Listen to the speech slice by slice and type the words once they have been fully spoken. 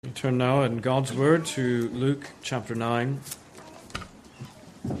We turn now in God's Word to Luke chapter 9.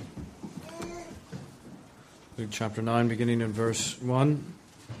 Luke chapter 9, beginning in verse 1.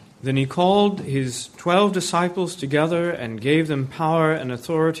 Then he called his 12 disciples together and gave them power and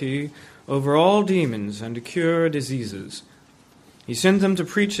authority over all demons and to cure diseases. He sent them to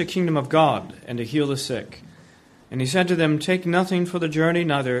preach the kingdom of God and to heal the sick. And he said to them, "Take nothing for the journey,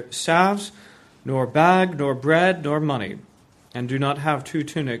 neither staves, nor bag, nor bread, nor money. And do not have 2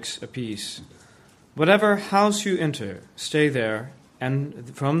 tunics apiece. Whatever house you enter, stay there,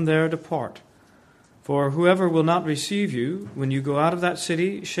 and from there depart. For whoever will not receive you, when you go out of that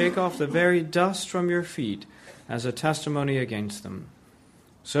city, shake off the very dust from your feet as a testimony against them."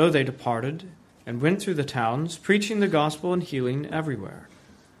 So they departed and went through the towns, preaching the gospel and healing everywhere.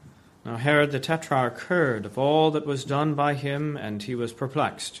 Now Herod the Tetrarch heard of all that was done by him, and he was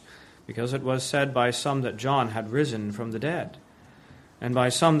perplexed, because it was said by some that John had risen from the dead, and by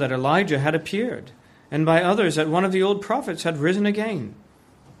some that Elijah had appeared, and by others that one of the old prophets had risen again.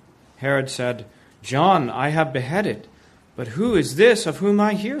 Herod said, "John I have beheaded, but who is this of whom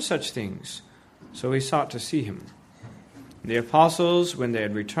I hear such things?" So he sought to see him. The apostles, when they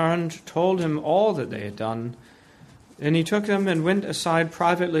had returned, told him all that they had done. Then he took them and went aside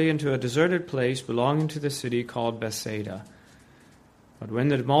privately into a deserted place belonging to the city called Bethsaida. But when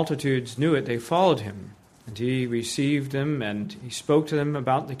the multitudes knew it, they followed him. And he received them, and he spoke to them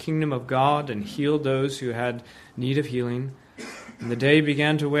about the kingdom of God, and healed those who had need of healing. And the day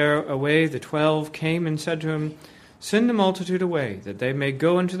began to wear away. The 12 came and said to him, "Send the multitude away, that they may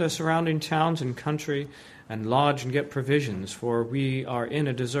go into the surrounding towns and country, and lodge and get provisions, for we are in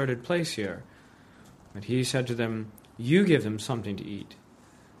a deserted place here." But he said to them, "You give them something to eat."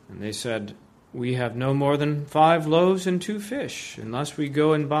 And they said, "We have no more than 5 loaves and 2 fish, unless we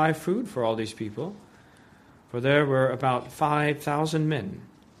go and buy food for all these people." For there were about 5,000 men.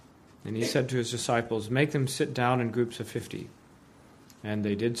 And he said to his disciples, "Make them sit down in groups of 50. And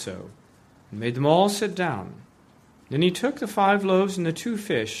they did so, and made them all sit down. Then he took the 5 loaves and the 2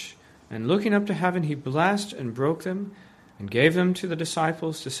 fish, and looking up to heaven, he blessed and broke them, and gave them to the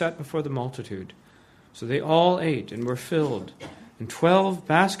disciples to set before the multitude. So they all ate and were filled, and 12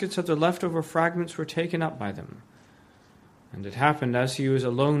 baskets of the leftover fragments were taken up by them. And it happened as he was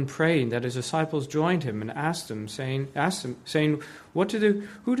alone praying that his disciples joined him and asked him, saying, "Who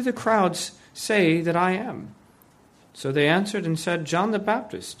do the crowds say that I am?" So they answered and said, "John the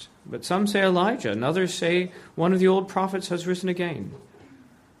Baptist, but some say Elijah, and others say one of the old prophets has risen again."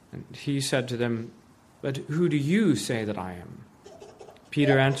 And he said to them, "But who do you say that I am?"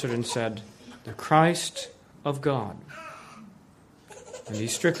 Peter answered and said, "The Christ of God." And he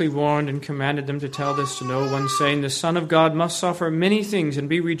strictly warned and commanded them to tell this to no one, saying, "The Son of God must suffer many things, and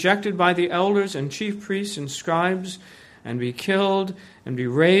be rejected by the elders and chief priests and scribes, and be killed, and be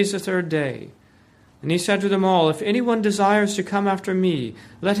raised the 3rd day." And he said to them all, "If anyone desires to come after me,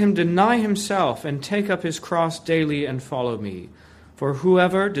 let him deny himself, and take up his cross daily, and follow me. For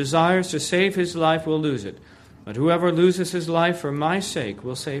whoever desires to save his life will lose it, but whoever loses his life for my sake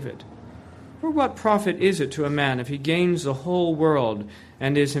will save it. For what profit is it to a man if he gains the whole world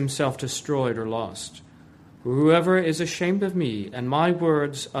and is himself destroyed or lost? For whoever is ashamed of me and my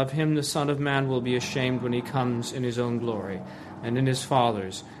words, of him the Son of Man will be ashamed when he comes in his own glory, and in his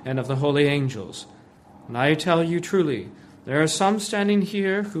Father's, and of the holy angels. And I tell you truly, there are some standing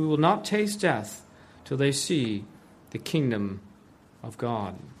here who will not taste death till they see the kingdom of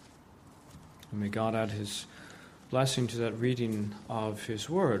God." And may God add his blessing to that reading of his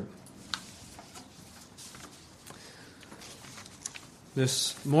word.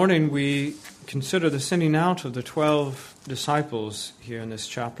 This morning we consider the sending out of the 12 disciples here in this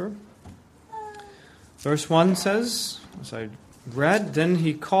chapter. Verse 1 says, as I read, "Then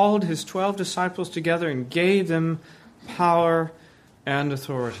he called his 12 disciples together and gave them power and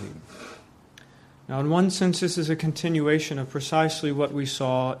authority." Now, in one sense, this is a continuation of precisely what we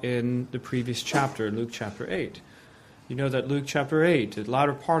saw in the previous chapter, Luke chapter 8. You know that Luke chapter 8, the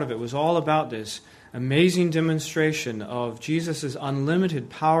latter part of it, was all about this amazing demonstration of Jesus' unlimited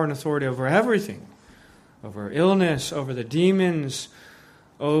power and authority over everything, over illness, over the demons,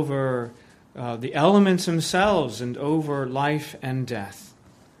 over the elements themselves, and over life and death.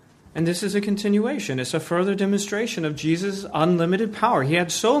 And this is a continuation. It's a further demonstration of Jesus' unlimited power. He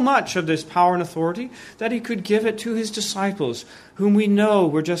had so much of this power and authority that he could give it to his disciples, whom we know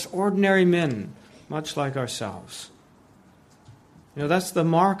were just ordinary men, much like ourselves. You know, that's the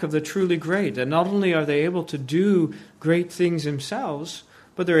mark of the truly great, that not only are they able to do great things themselves,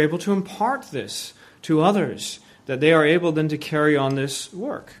 but they're able to impart this to others, that they are able then to carry on this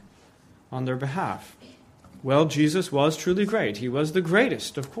work on their behalf. Well, Jesus was truly great. He was the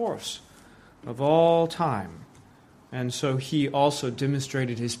greatest, of course, of all time. And so he also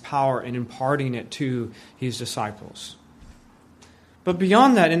demonstrated his power in imparting it to his disciples. But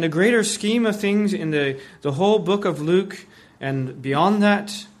beyond that, in the greater scheme of things, in the whole book of Luke, and beyond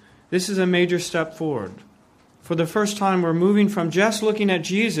that, this is a major step forward. For the first time, we're moving from just looking at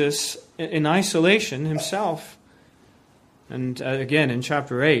Jesus in isolation himself, and again in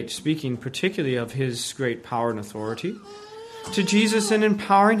chapter 8, speaking particularly of his great power and authority, to Jesus in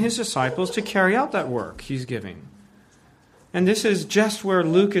empowering his disciples to carry out that work he's giving. And this is just where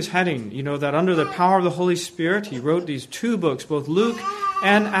Luke is heading. You know, that under the power of the Holy Spirit, he wrote these two books, both Luke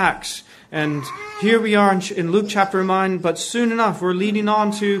and Acts. And here we are in Luke chapter 9, but soon enough we're leading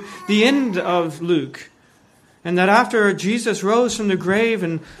on to the end of Luke. And that after Jesus rose from the grave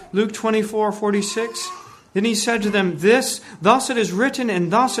in Luke 24:46, then he said to them, thus it is written,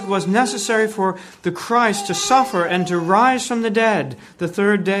 and thus it was necessary for the Christ to suffer and to rise from the dead the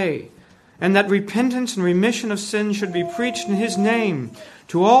third day, and that repentance and remission of sins should be preached in his name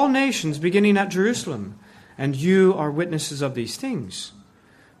to all nations, beginning at Jerusalem. And you are witnesses of these things.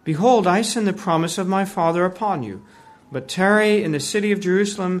 Behold, I send the promise of my Father upon you. But tarry in the city of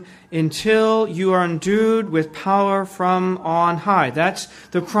Jerusalem until you are endued with power from on high. That's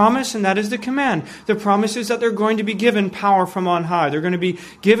the promise, and that is the command. The promise is that they're going to be given power from on high. They're going to be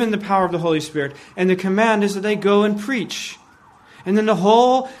given the power of the Holy Spirit. And the command is that they go and preach. And then the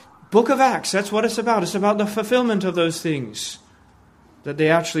whole book of Acts, that's what it's about. It's about the fulfillment of those things. That they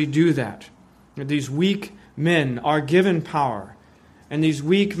actually do that. That these weak men are given power. And these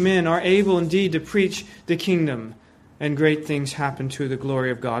weak men are able indeed to preach the kingdom. And great things happen to the glory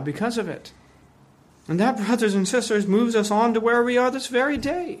of God because of it. And that, brothers and sisters, moves us on to where we are this very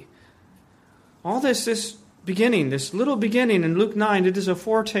day. All this beginning, this little beginning in Luke 9, it is a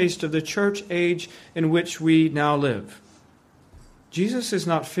foretaste of the church age in which we now live. Jesus is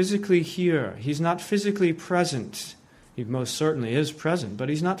not physically here. He's not physically present. He most certainly is present, but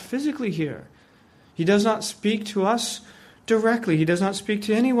he's not physically here. He does not speak to us directly. He does not speak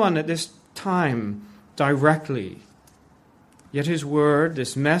to anyone at this time directly. Yet his word,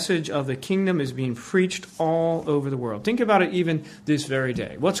 this message of the kingdom, is being preached all over the world. Think about it even this very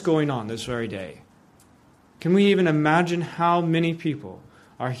day. What's going on this very day? Can we even imagine how many people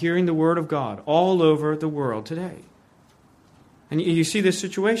are hearing the word of God all over the world today? And you see this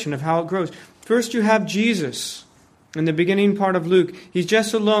situation of how it grows. First you have Jesus in the beginning part of Luke. He's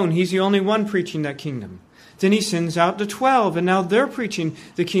just alone. He's the only one preaching that kingdom. Then he sends out the 12, and now they're preaching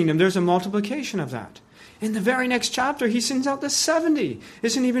the kingdom. There's a multiplication of that. In the very next chapter, he sends out the 70.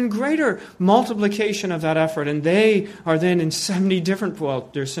 It's an even greater multiplication of that effort. And they are then in 70 different, well,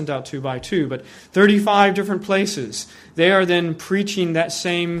 they're sent out 2 by 2, but 35 different places. They are then preaching that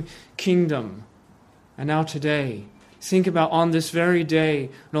same kingdom. And now today, think about on this very day,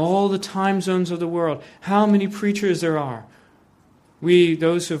 in all the time zones of the world, how many preachers there are.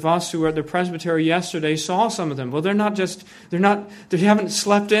 Those of us who were at the presbytery yesterday saw some of them. Well, they haven't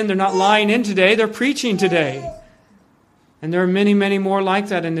slept in, they're not lying in today, they're preaching today. And there are many, many more like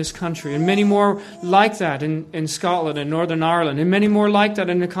that in this country, and many more like that in Scotland and Northern Ireland, and many more like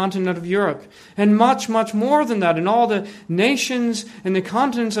that in the continent of Europe. And much, much more than that in all the nations and the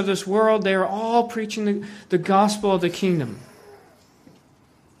continents of this world, they are all preaching the gospel of the kingdom.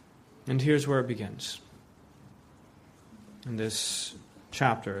 And here's where it begins. In this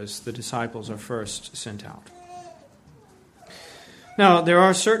chapter, as the disciples are first sent out. Now, there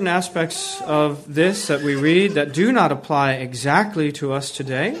are certain aspects of this that we read that do not apply exactly to us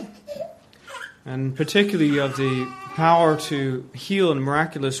today, and particularly of the power to heal in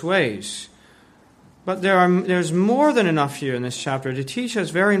miraculous ways. But there's more than enough here in this chapter to teach us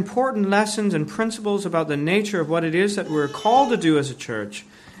very important lessons and principles about the nature of what it is that we're called to do as a church,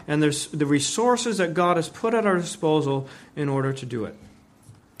 and there's the resources that God has put at our disposal in order to do it.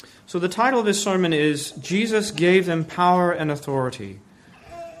 So the title of this sermon is Jesus Gave Them Power and Authority.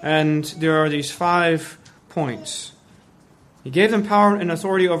 And there are these 5 points. He gave them power and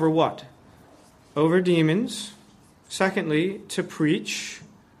authority over what? Over demons. Secondly, to preach.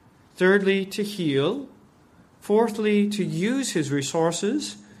 Thirdly, to heal. Fourthly, to use his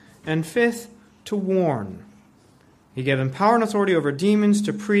resources. And fifth, to warn. He gave them power and authority over demons,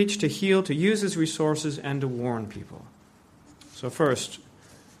 to preach, to heal, to use his resources, and to warn people. So first,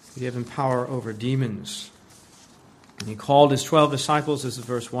 he gave them power over demons. And he called his 12 disciples, this is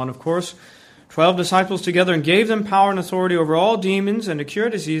verse 1, of course, 12 disciples together and gave them power and authority over all demons and to cure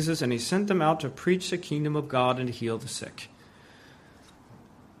diseases, and he sent them out to preach the kingdom of God and to heal the sick.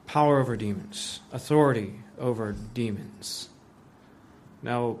 Power over demons. Authority over demons.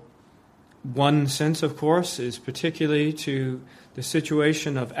 Now, One sense, of course, is particularly to the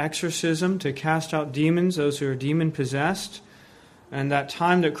situation of exorcism, to cast out demons, those who are demon-possessed. And that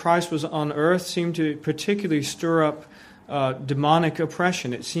time that Christ was on earth seemed to particularly stir up demonic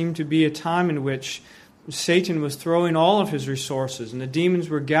oppression. It seemed to be a time in which Satan was throwing all of his resources, and the demons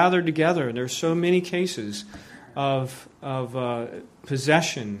were gathered together. There are so many cases of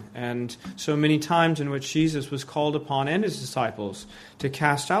possession, and so many times in which Jesus was called upon and his disciples to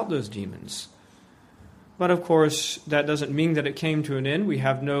cast out those demons. But of course, that doesn't mean that it came to an end. We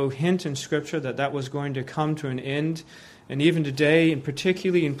have no hint in Scripture that that was going to come to an end. And even today, and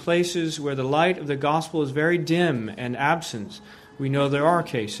particularly in places where the light of the gospel is very dim and absent, we know there are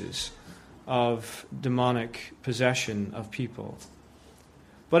cases of demonic possession of people.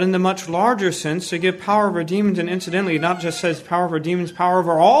 But in the much larger sense, to give power over demons, and incidentally, it not just says power over demons, power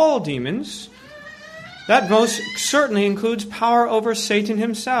over all demons. That most certainly includes power over Satan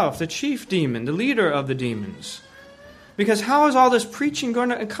himself, the chief demon, the leader of the demons. Because how is all this preaching going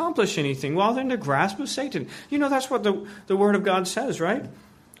to accomplish anything while they're in the grasp of Satan? You know, that's what the Word of God says, right?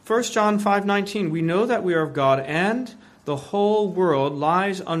 1 John 5:19, we know that we are of God, and the whole world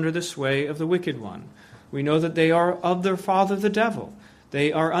lies under the sway of the wicked one. We know that they are of their father, the devil.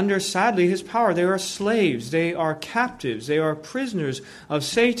 They are under, sadly, his power. They are slaves. They are captives. They are prisoners of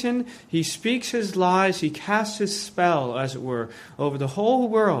Satan. He speaks his lies. He casts his spell, as it were, over the whole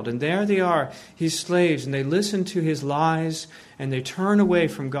world. And there they are, his slaves. And they listen to his lies, and they turn away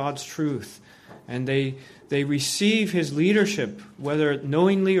from God's truth. And they receive his leadership, whether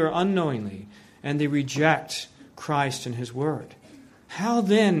knowingly or unknowingly. And they reject Christ and his word. How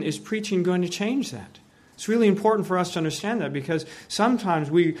then is preaching going to change that? It's really important for us to understand that, because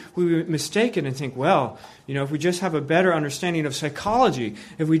sometimes we mistake it and think, well, you know, if we just have a better understanding of psychology,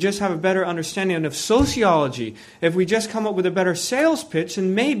 if we just have a better understanding of sociology, if we just come up with a better sales pitch,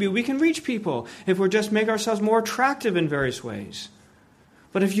 then maybe we can reach people, if we just make ourselves more attractive in various ways.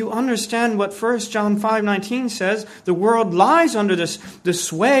 But if you understand what 1 John 5:19 says, the world lies under the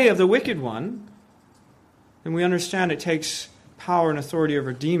sway of the wicked one, then we understand it takes power and authority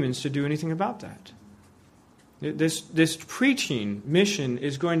over demons to do anything about that. This preaching mission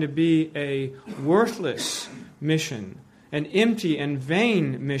is going to be a worthless mission, an empty and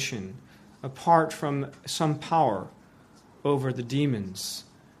vain mission, apart from some power over the demons,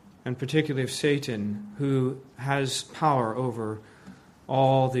 and particularly of Satan, who has power over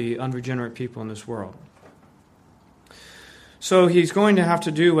all the unregenerate people in this world. So he's going to have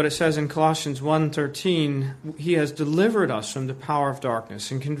to do what it says in Colossians 1:13. He has delivered us from the power of darkness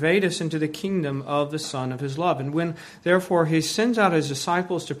and conveyed us into the kingdom of the Son of his love. And when, therefore, he sends out his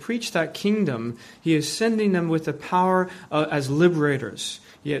disciples to preach that kingdom, he is sending them with the power as liberators,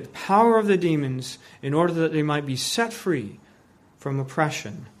 yet the power of the demons, in order that they might be set free from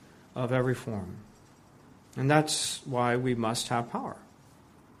oppression of every form. And that's why we must have power.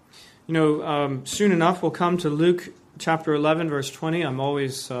 You know, soon enough we'll come to Luke chapter 11, verse 20. I'm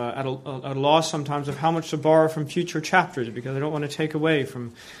always at a loss sometimes of how much to borrow from future chapters, because I don't want to take away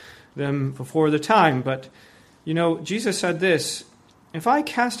from them before the time. But, you know, Jesus said this, if I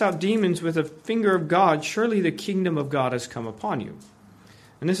cast out demons with the finger of God, surely the kingdom of God has come upon you.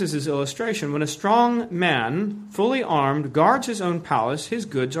 And this is his illustration. When a strong man, fully armed, guards his own palace, his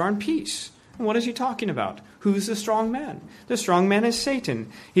goods are in peace. And what is he talking about? Who's the strong man? The strong man is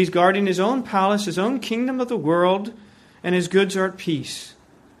Satan. He's guarding his own palace, his own kingdom of the world, and his goods are at peace.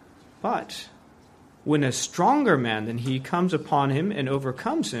 But when a stronger man than he comes upon him and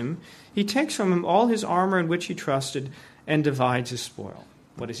overcomes him, he takes from him all his armor in which he trusted and divides his spoil.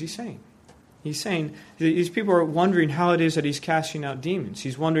 What is he saying? He's saying these people are wondering how it is that he's casting out demons.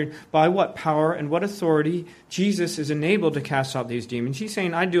 He's wondering by what power and what authority Jesus is enabled to cast out these demons. He's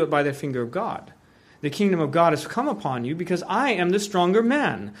saying, I do it by the finger of God. The kingdom of God has come upon you because I am the stronger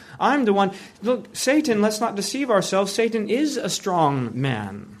man. I'm the one. Look, Satan, let's not deceive ourselves. Satan is a strong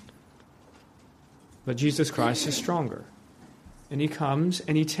man. But Jesus Christ is stronger. And he comes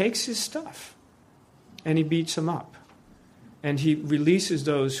and he takes his stuff and he beats them up. And he releases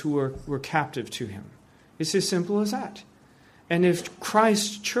those who were captive to him. It's as simple as that. And if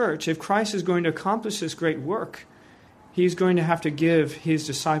Christ's church, if Christ is going to accomplish this great work, he's going to have to give his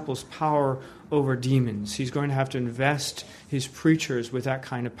disciples power over demons. He's going to have to invest his preachers with that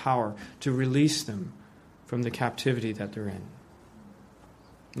kind of power to release them from the captivity that they're in.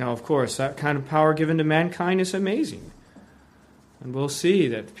 Now, of course, that kind of power given to mankind is amazing. And we'll see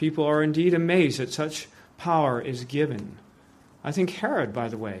that people are indeed amazed that such power is given. I think Herod, by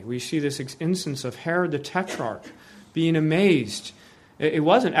the way, we see this instance of Herod the Tetrarch being amazed. It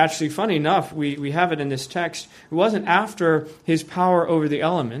wasn't actually, funny enough, we have it in this text, it wasn't after his power over the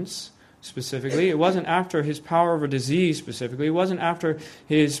elements, specifically. It wasn't after his power over disease specifically. It wasn't after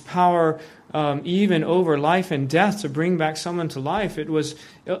his power even over life and death to bring back someone to life. It was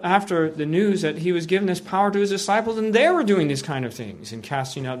after the news that he was given this power to his disciples, and they were doing these kind of things and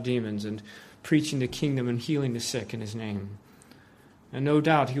casting out demons and preaching the kingdom and healing the sick in his name. And no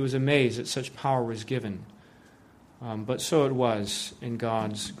doubt he was amazed that such power was given. But so it was in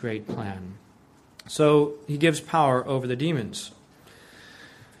God's great plan. So he gives power over the demons.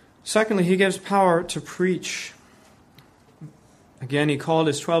 Secondly, he gives power to preach. Again, he called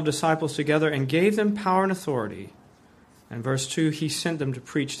his 12 disciples together and gave them power and authority. And verse 2, he sent them to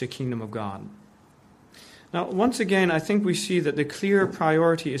preach the kingdom of God. Now, once again, I think we see that the clear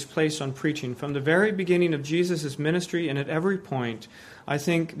priority is placed on preaching. From the very beginning of Jesus' ministry and at every point, I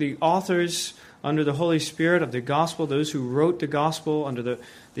think the authors under the Holy Spirit of the gospel, those who wrote the gospel under the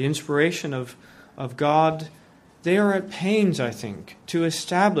inspiration of God, they are at pains, I think, to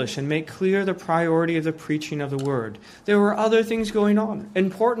establish and make clear the priority of the preaching of the word. There were other things going on,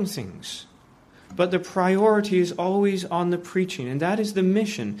 important things. But the priority is always on the preaching, and that is the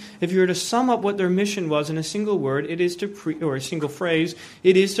mission. If you were to sum up what their mission was in a single word, it is to or a single phrase,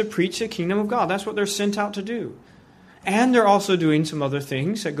 it is to preach the kingdom of God. That's what they're sent out to do. And they're also doing some other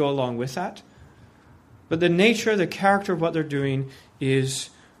things that go along with that. But the nature, the character of what they're doing is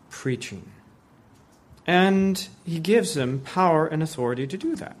preaching. And he gives them power and authority to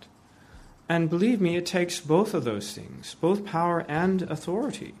do that. And believe me, it takes both of those things, both power and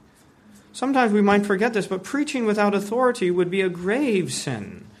authority. Sometimes we might forget this, but preaching without authority would be a grave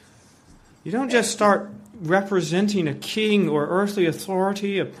sin. You don't just start representing a king or earthly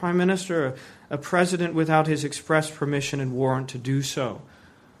authority, a prime minister, a president without his express permission and warrant to do so.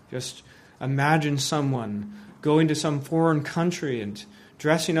 Just imagine someone going to some foreign country and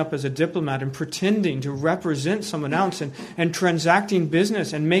dressing up as a diplomat and pretending to represent someone else and transacting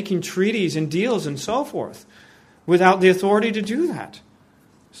business and making treaties and deals and so forth without the authority to do that.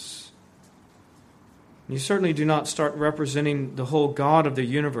 You certainly do not start representing the whole God of the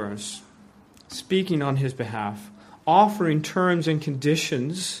universe, speaking on his behalf, offering terms and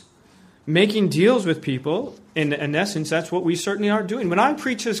conditions, making deals with people. In essence, that's what we certainly are doing. When I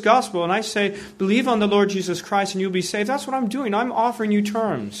preach this gospel and I say, believe on the Lord Jesus Christ and you'll be saved, that's what I'm doing. I'm offering you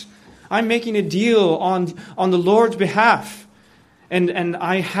terms. I'm making a deal on the Lord's behalf. And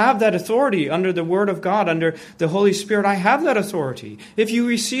I have that authority under the Word of God, under the Holy Spirit. I have that authority. If you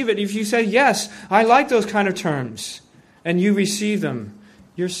receive it, if you say, yes, I like those kind of terms, and you receive them,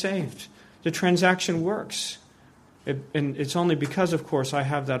 you're saved. The transaction works. And it's only because, of course, I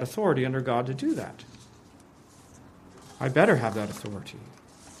have that authority under God to do that. I better have that authority.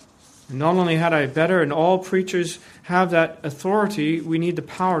 And not only had I better, and all preachers have that authority, we need the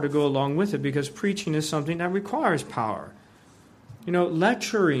power to go along with it, because preaching is something that requires power. You know,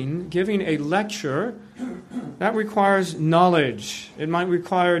 lecturing, giving a lecture, that requires knowledge. It might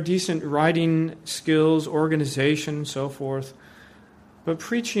require decent writing skills, organization, so forth. But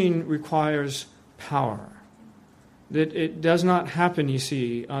preaching requires power. That it does not happen, you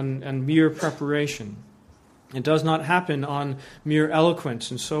see, on mere preparation. It does not happen on mere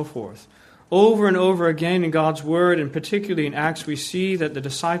eloquence and so forth. Over and over again in God's Word, and particularly in Acts, we see that the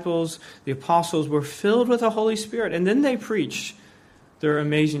disciples, the apostles, were filled with the Holy Spirit, and then they preached their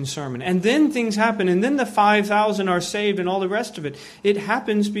amazing sermon. And then things happen, and then the 5,000 are saved and all the rest of it. It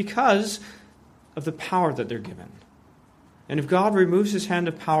happens because of the power that they're given. And if God removes his hand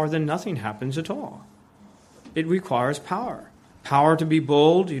of power, then nothing happens at all. It requires power. Power to be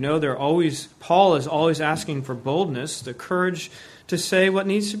bold. You know, Paul is always asking for boldness, the courage to say what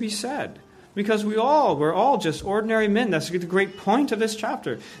needs to be said. Because we're all just ordinary men. That's the great point of this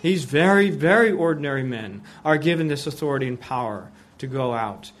chapter. These very, very ordinary men are given this authority and power to go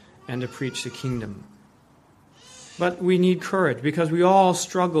out and to preach the kingdom. But we need courage, because we all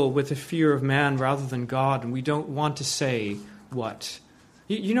struggle with the fear of man rather than God, and we don't want to say what.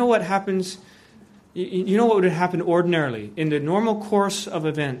 You know what happens? You know what would happen ordinarily in the normal course of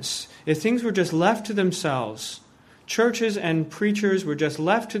events if things were just left to themselves? Churches and preachers were just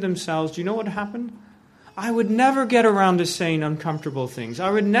left to themselves. Do you know what would happen? I would never get around to saying uncomfortable things.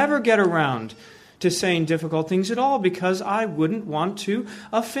 I would never get around to saying difficult things at all, because I wouldn't want to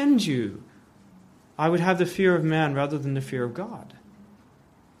offend you. I would have the fear of man rather than the fear of God.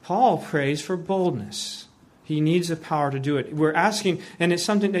 Paul prays for boldness. He needs the power to do it. We're asking, and it's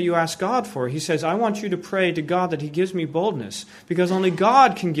something that you ask God for. He says, I want you to pray to God that he gives me boldness, because only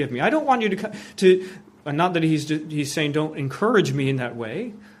God can give me. I don't want you to not that he's saying don't encourage me in that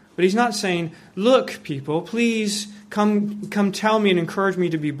way, but he's not saying, look, people, please come tell me and encourage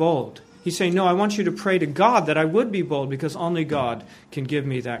me to be bold. He's saying, no, I want you to pray to God that I would be bold, because only God can give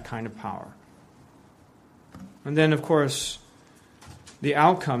me that kind of power. And then, of course, the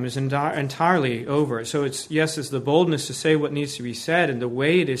outcome is entirely over. So it's the boldness to say what needs to be said and the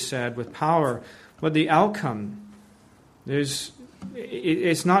way it is said with power, but the outcome, it's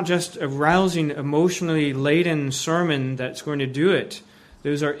not just a rousing, emotionally laden sermon that's going to do it.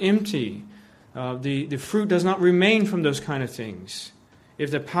 Those are empty. The fruit does not remain from those kind of things.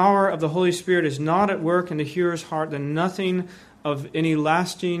 If the power of the Holy Spirit is not at work in the hearer's heart, then nothing of any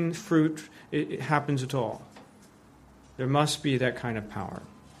lasting fruit happens at all. There must be that kind of power.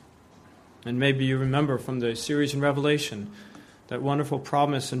 And maybe you remember from the series in Revelation, that wonderful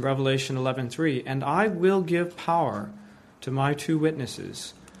promise in Revelation 11:3, and I will give power to my 2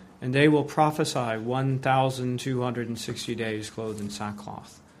 witnesses, and they will prophesy 1,260 days clothed in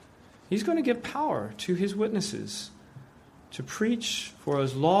sackcloth. He's going to give power to his witnesses to preach for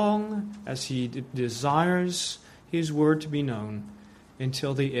as long as he desires his word to be known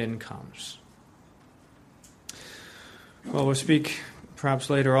until the end comes. Well, we'll speak perhaps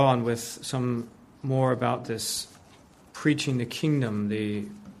later on with some more about this preaching the kingdom, the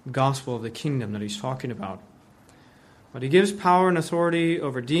gospel of the kingdom that he's talking about. But he gives power and authority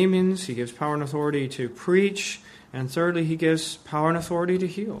over demons. He gives power and authority to preach. And thirdly, he gives power and authority to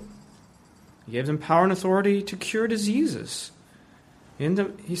heal. He gives them power and authority to cure diseases.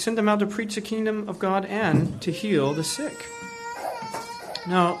 He sent them out to preach the kingdom of God and to heal the sick.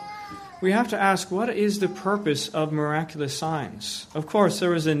 Now, we have to ask, what is the purpose of miraculous signs? Of course, there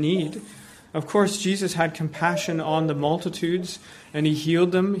was a need. Of course, Jesus had compassion on the multitudes, and he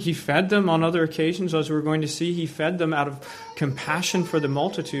healed them. He fed them on other occasions, as we're going to see. He fed them out of compassion for the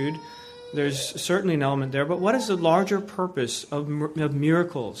multitude. There's certainly an element there. But what is the larger purpose of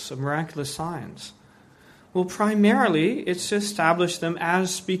miracles, of miraculous signs? Well, primarily, it's to establish them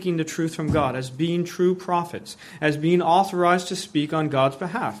as speaking the truth from God, as being true prophets, as being authorized to speak on God's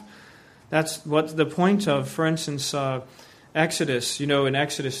behalf. That's what the point of, for instance, Exodus. In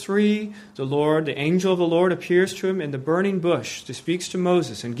Exodus 3, the angel of the Lord appears to him in the burning bush, to speaks to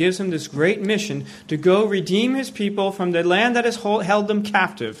Moses and gives him this great mission to go redeem his people from the land that has held them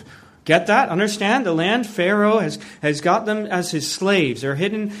captive. Get that? Understand? The land, Pharaoh has got them as his slaves. They're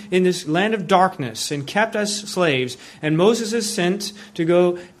hidden in this land of darkness and kept as slaves. And Moses is sent to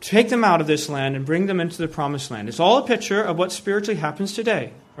go take them out of this land and bring them into the promised land. It's all a picture of what spiritually happens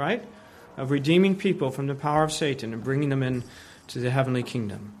today, right? Of redeeming people from the power of Satan and bringing them into the heavenly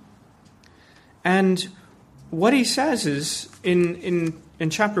kingdom. And what he says is, in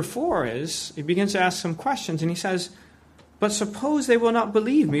chapter 4, he begins to ask some questions, and he says, but suppose they will not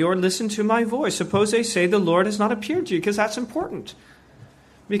believe me or listen to my voice. Suppose they say the Lord has not appeared to you, because that's important.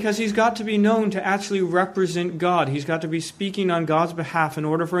 Because he's got to be known to actually represent God. He's got to be speaking on God's behalf in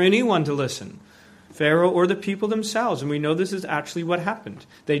order for anyone to listen. Pharaoh or the people themselves. And we know this is actually what happened.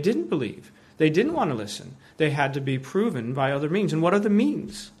 They didn't believe. They didn't want to listen. They had to be proven by other means. And what are the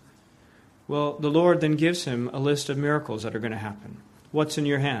means? Well, the Lord then gives him a list of miracles that are going to happen. What's in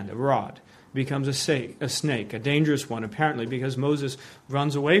your hand? A rod. Becomes a snake, a dangerous one apparently, because Moses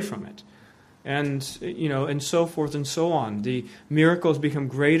runs away from it. And, and so forth and so on. The miracles become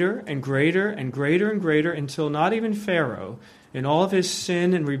greater and greater and greater and greater until not even Pharaoh, in all of his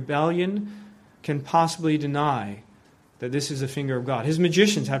sin and rebellion, can possibly deny that this is the finger of God. His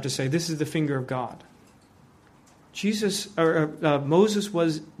magicians have to say, this is the finger of God. Moses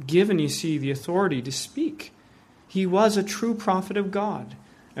was given, you see, the authority to speak. He was a true prophet of God,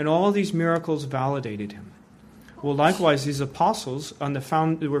 and all these miracles validated him. Well, likewise, these apostles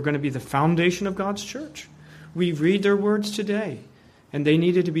were going to be the foundation of God's church. We read their words today, and they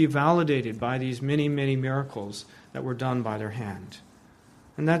needed to be validated by these many, many miracles that were done by their hand.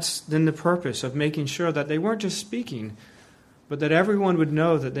 And that's then the purpose of making sure that they weren't just speaking, but that everyone would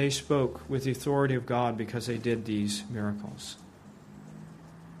know that they spoke with the authority of God because they did these miracles.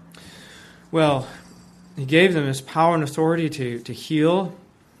 Well, he gave them his power and authority to heal,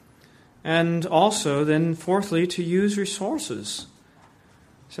 and also then, fourthly, to use resources.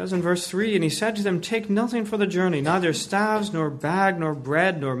 It says in verse 3, and he said to them, take nothing for the journey, neither staves, nor bag, nor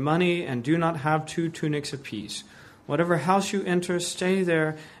bread, nor money, and do not have 2 tunics apiece. Whatever house you enter, stay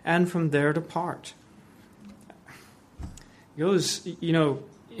there, and from there depart. He goes,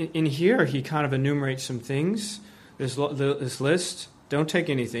 in here he kind of enumerates some things. This list, don't take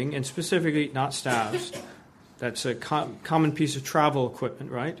anything, and specifically not staves. That's a common piece of travel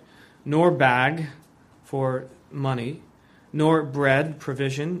equipment, right? Nor bag for money, nor bread,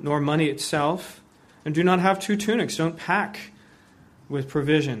 provision, nor money itself. And do not have 2 tunics. Don't pack with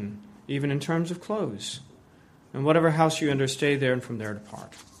provision, even in terms of clothes. And whatever house you enter, stay there, and from there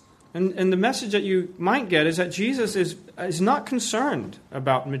depart. And the message that you might get is that Jesus is not concerned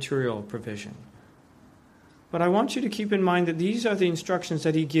about material provision. But I want you to keep in mind that these are the instructions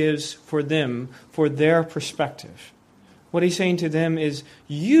that he gives for them, for their perspective. What he's saying to them is,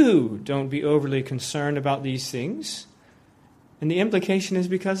 you don't be overly concerned about these things. And the implication is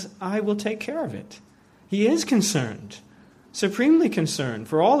because I will take care of it. He is concerned, supremely concerned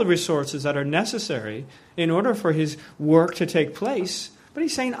for all the resources that are necessary in order for his work to take place. But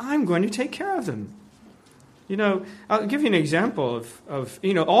he's saying, I'm going to take care of them. I'll give you an example of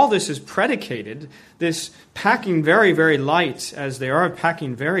all this is predicated, this packing very, very light, as they are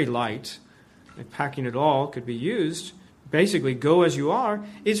packing very light, if packing at all could be used, basically go as you are,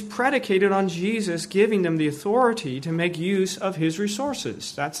 is predicated on Jesus giving them the authority to make use of his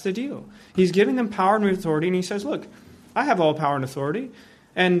resources. That's the deal. He's giving them power and authority, and he says, look, I have all power and authority,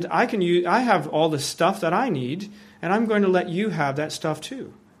 and I have all the stuff that I need, and I'm going to let you have that stuff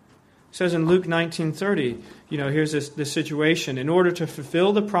too. It says in Luke 19:30, here's this situation. In order to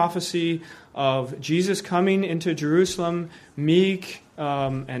fulfill the prophecy of Jesus coming into Jerusalem, meek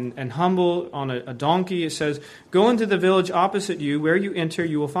and humble on a donkey, it says, go into the village opposite you. Where you enter,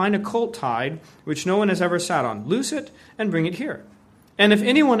 you will find a colt tied, which no one has ever sat on. Loose it and bring it here. And if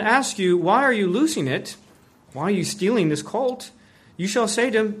anyone asks you, why are you loosing it? Why are you stealing this colt? You shall say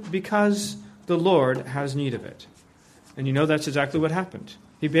to him, because the Lord has need of it. And that's exactly what happened.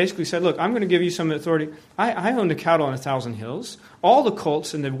 He basically said, look, I'm going to give you some authority. I own the cattle on 1,000 hills. All the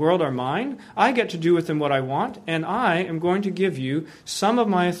colts in the world are mine. I get to do with them what I want, and I am going to give you some of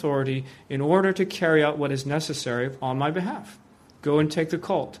my authority in order to carry out what is necessary on my behalf. Go and take the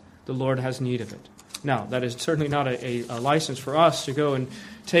colt. The Lord has need of it. Now, that is certainly not a license for us to go and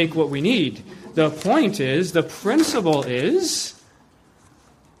take what we need. The point is, the principle is,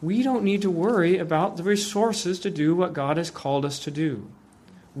 we don't need to worry about the resources to do what God has called us to do.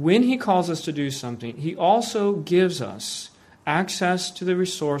 When he calls us to do something, he also gives us access to the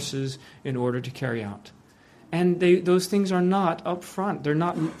resources in order to carry out. And those things are not up front. They're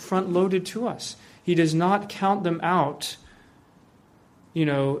not front-loaded to us. He does not count them out,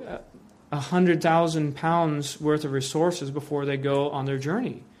 100,000 pounds worth of resources before they go on their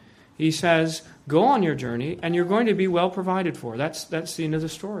journey. He says, go on your journey, and you're going to be well provided for. That's the end of the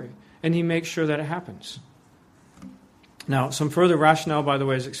story. And he makes sure that it happens. Now, some further rationale, by the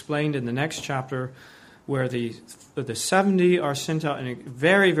way, is explained in the next chapter, where the 70 are sent out in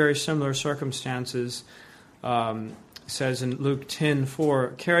very, very similar circumstances. Says in Luke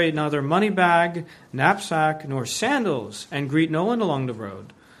 10:4, carry neither money bag, knapsack, nor sandals, and greet no one along the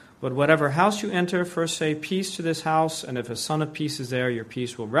road. But whatever house you enter, first say, peace to this house, and if a son of peace is there, your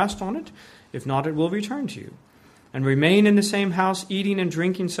peace will rest on it. If not, it will return to you. And remain in the same house, eating and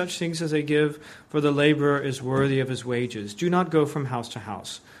drinking such things as they give, for the laborer is worthy of his wages. Do not go from house to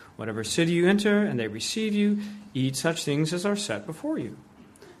house. Whatever city you enter, and they receive you, eat such things as are set before you.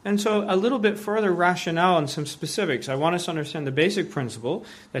 And so a little bit further rationale and some specifics. I want us to understand the basic principle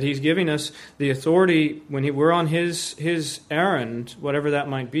that he's giving us the authority when we're on his errand, whatever that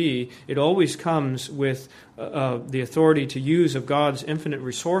might be. It always comes with the authority to use of God's infinite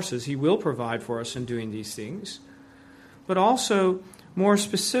resources. He will provide for us in doing these things. But also, more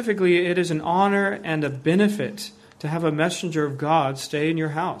specifically, it is an honor and a benefit to have a messenger of God stay in your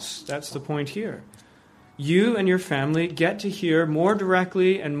house. That's the point here. You and your family get to hear more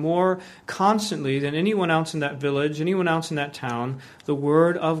directly and more constantly than anyone else in that village, anyone else in that town, the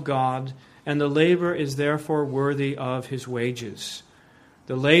word of God, and the laborer is therefore worthy of his wages.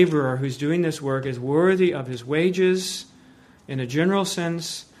 The laborer who's doing this work is worthy of his wages in a general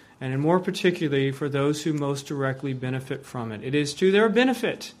sense, and more particularly for those who most directly benefit from it. It is to their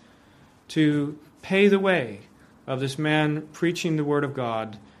benefit to pay the way of this man preaching the word of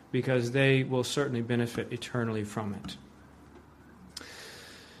God, because they will certainly benefit eternally from it.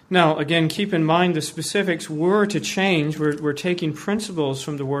 Now, again, keep in mind the specifics were to change. We're taking principles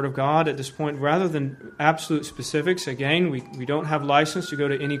from the Word of God at this point rather than absolute specifics. Again, we don't have license to go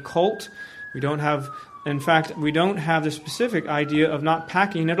to any cult. We don't have the specific idea of not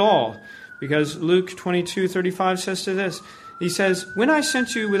packing at all, because Luke 22:35 says to this. He says, when I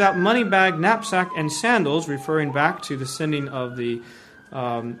sent you without money bag, knapsack, and sandals, referring back to the sending of the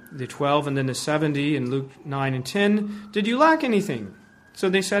 12 and then the 70 in Luke 9 and 10, did you lack anything? So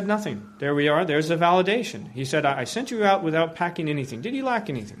they said nothing. There we are. There's the validation. He said, I sent you out without packing anything. Did you lack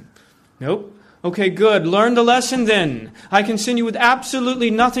anything? Nope. Okay, good. Learn the lesson then. I can send you with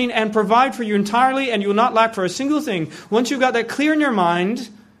absolutely nothing and provide for you entirely, and you will not lack for a single thing. Once you've got that clear in your mind,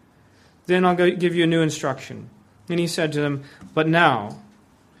 then I'll give you a new instruction. And he said to them, but now,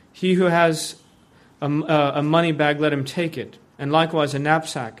 he who has a money bag, let him take it, and likewise a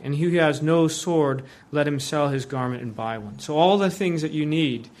knapsack. And he who has no sword, let him sell his garment and buy one. So all the things that you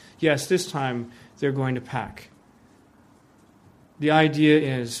need, yes, this time they're going to pack. The idea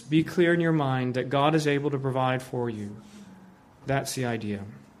is, be clear in your mind that God is able to provide for you. That's the idea.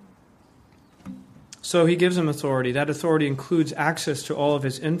 So he gives them authority. That authority includes access to all of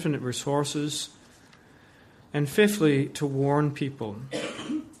his infinite resources. And fifthly, to warn people.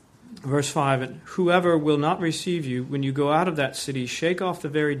 Verse 5, "And whoever will not receive you, when you go out of that city, shake off the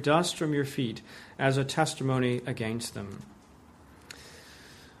very dust from your feet as a testimony against them."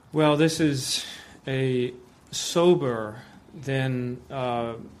 Well, this is a sober then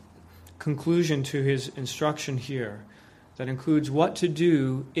conclusion to his instruction here that includes what to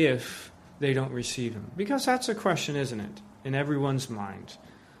do if they don't receive him. Because that's a question, isn't it, in everyone's mind.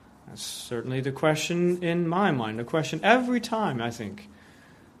 That's certainly the question in my mind, a question every time, I think,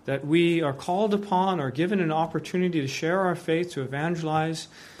 that we are called upon or given an opportunity to share our faith, to evangelize.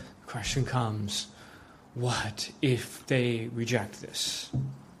 The question comes, what if they reject this?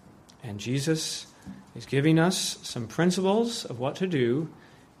 And Jesus is giving us some principles of what to do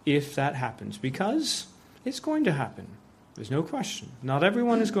if that happens, because it's going to happen. There's no question. Not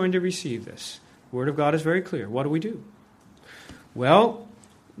everyone is going to receive this. The Word of God is very clear. What do we do? Well,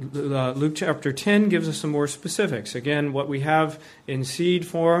 Luke chapter 10 gives us some more specifics. Again, what we have in seed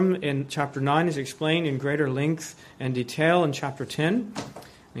form in chapter 9 is explained in greater length and detail in chapter 10.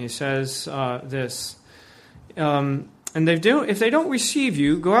 And he says this, and if they don't receive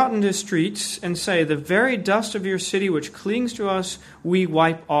you, go out into the streets and say, the very dust of your city which clings to us, we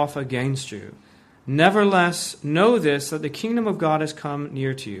wipe off against you. Nevertheless, know this, that the kingdom of God has come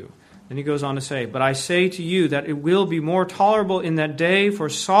near to you. Then he goes on to say, but I say to you that it will be more tolerable in that day for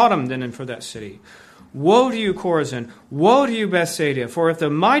Sodom than for that city. Woe to you, Chorazin! Woe to you, Bethsaida! For if the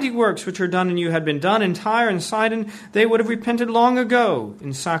mighty works which are done in you had been done in Tyre and Sidon, they would have repented long ago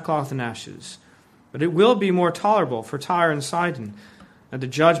in sackcloth and ashes. But it will be more tolerable for Tyre and Sidon at the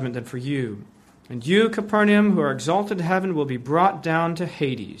judgment than for you. And you, Capernaum, who are exalted to heaven, will be brought down to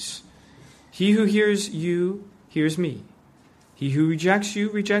Hades. He who hears you hears me. He who rejects you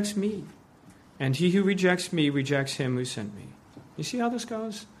rejects me. And he who rejects me rejects him who sent me. You see how this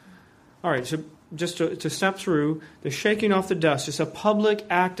goes? All right, so just to step through, the shaking off the dust is a public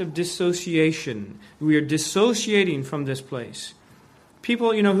act of dissociation. We are dissociating from this place.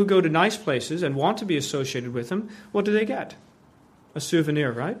 People, who go to nice places and want to be associated with them, what do they get? A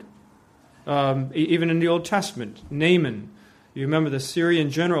souvenir, right? Even in the Old Testament, Naaman, you remember the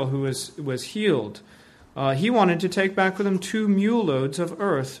Syrian general who was healed. He wanted to take back with him 2 mule loads of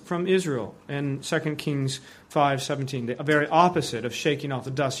earth from Israel in 2 Kings 5:17, the very opposite of shaking off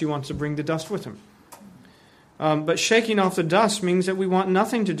the dust. He wants to bring the dust with him. But shaking off the dust means that we want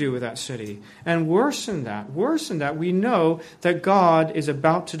nothing to do with that city. And worse than that, we know that God is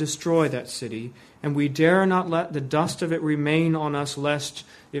about to destroy that city, and we dare not let the dust of it remain on us lest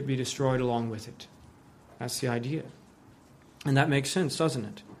it be destroyed along with it. That's the idea. And that makes sense, doesn't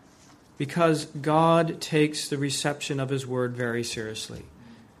it? Because God takes the reception of his word very seriously.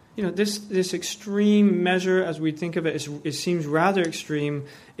 This extreme measure, as we think of it, it seems rather extreme.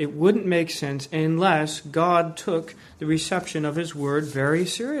 It wouldn't make sense unless God took the reception of his word very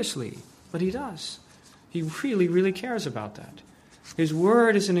seriously. But he does. He really, really cares about that. His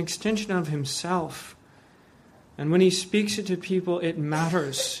word is an extension of himself. And when he speaks it to people, it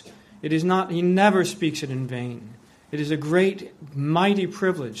matters. He never speaks it in vain. It is a great, mighty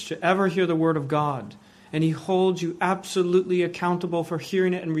privilege to ever hear the word of God. And he holds you absolutely accountable for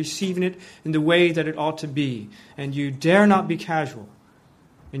hearing it and receiving it in the way that it ought to be. And you dare not be casual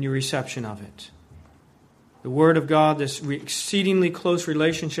in your reception of it. The Word of God, this exceedingly close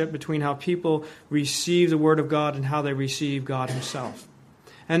relationship between how people receive the Word of God and how they receive God himself.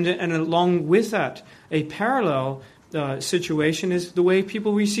 And along with that, a parallel situation is the way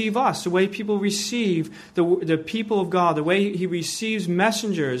people receive us, the way people receive the people of God, the way he receives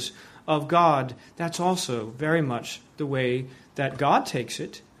messengers of God. That's also very much the way that God takes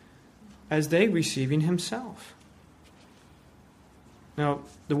it as they receiving himself. Now,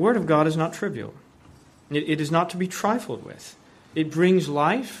 the Word of God is not trivial. It is not to be trifled with. It brings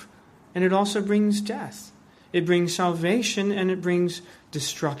life and it also brings death. It brings salvation and it brings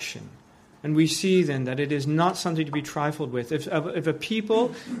destruction. And we see then that it is not something to be trifled with. If a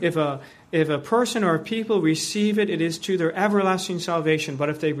person or a people receive it, it is to their everlasting salvation. But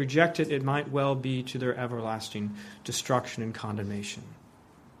if they reject it, it might well be to their everlasting destruction and condemnation.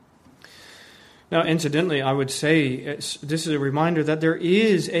 Now, incidentally, I would say this is a reminder that there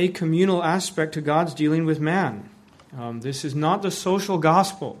is a communal aspect to God's dealing with man. This is not the social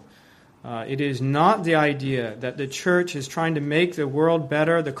gospel. It is not the idea that the church is trying to make the world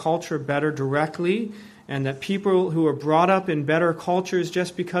better, the culture better directly, and that people who are brought up in better cultures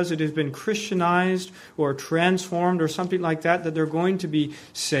just because it has been Christianized or transformed or something like that, that they're going to be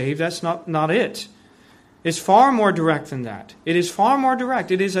saved. That's not it. It's far more direct than that. It is far more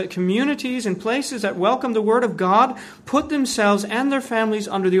direct. It is that communities and places that welcome the Word of God put themselves and their families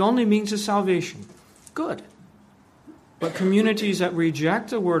under the only means of salvation. Good. But communities that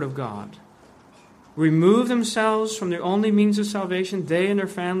reject the Word of God, remove themselves from the only means of salvation, they and their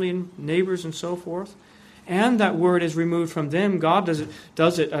family and neighbors and so forth, and that Word is removed from them, God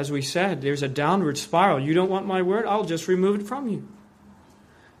does it as we said. There's a downward spiral. You don't want my Word? I'll just remove it from you.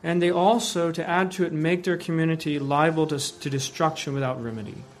 And they also, to add to it, make their community liable to destruction without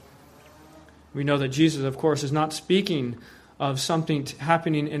remedy. We know that Jesus, of course, is not speaking of something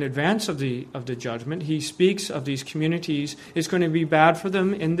happening in advance of the judgment. He speaks of these communities. It's going to be bad for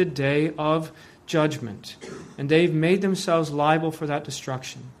them in the day of judgment. And they've made themselves liable for that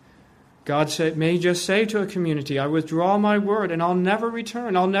destruction. God may just say to a community, I withdraw my word and I'll never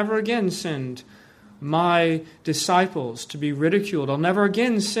return. I'll never again send my disciples to be ridiculed. I'll never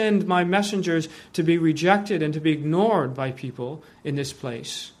again send my messengers to be rejected and to be ignored by people in this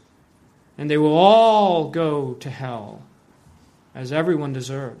place. And they will all go to hell, as everyone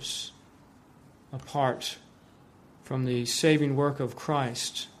deserves, apart from the saving work of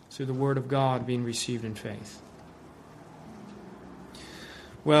Christ through the Word of God being received in faith.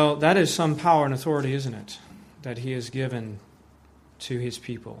 Well, that is some power and authority, isn't it, that He has given to His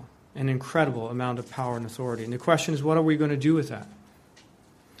people. An incredible amount of power and authority. And the question is, what are we going to do with that?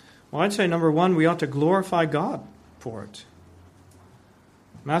 Well, I'd say, number one, we ought to glorify God for it.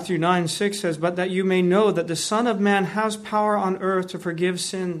 Matthew 9:6 says, but that you may know that the Son of Man has power on earth to forgive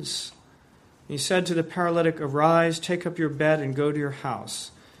sins. He said to the paralytic, arise, take up your bed, and go to your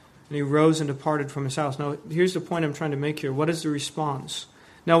house. And he rose and departed from his house. Now, here's the point I'm trying to make here. What is the response?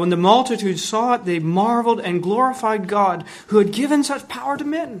 Now, when the multitude saw it, they marveled and glorified God, who had given such power to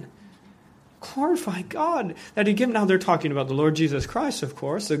men. Glorify God that He given. Now, they're talking about the Lord Jesus Christ, of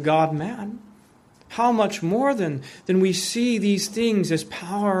course, the God-man. How much more than we see these things, this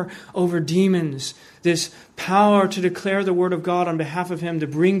power over demons, this power to declare the Word of God on behalf of Him, to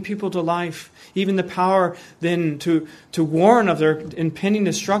bring people to life, even the power then to warn of their impending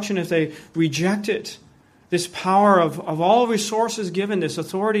destruction if they reject it. This power of all resources given, this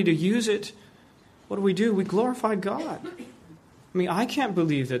authority to use it. What do? We glorify God. I mean, I can't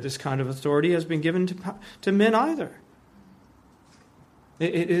believe that this kind of authority has been given to men either.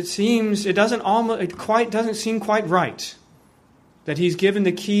 It doesn't seem quite right that He's given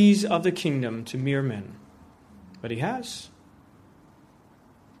the keys of the kingdom to mere men. But He has.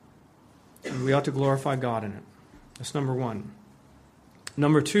 And we ought to glorify God in it. That's number one.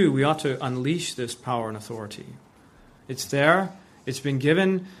 Number two, we ought to unleash this power and authority. It's there. It's been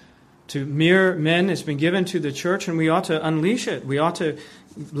given to mere men. It's been given to the church, and we ought to unleash it. We ought to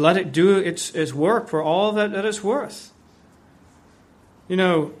let it do its work for all that it's worth. You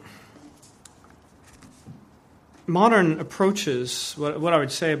know, modern approaches, what I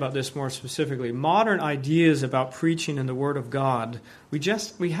would say about this more specifically, modern ideas about preaching and the Word of God,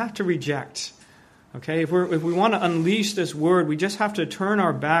 we have to reject. Okay, if we want to unleash this Word, we just have to turn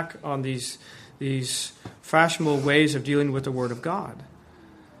our back on these fashionable ways of dealing with the Word of God.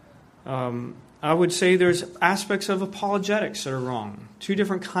 I would say there's aspects of apologetics that are wrong. Two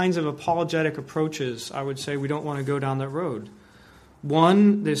different kinds of apologetic approaches. I would say we don't want to go down that road.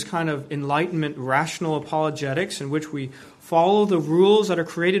 One, this kind of Enlightenment rational apologetics in which we follow the rules that are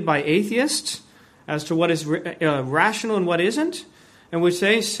created by atheists as to what is rational and what isn't. And which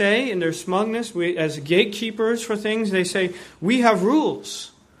they say in their smugness, as gatekeepers for things, they say, we have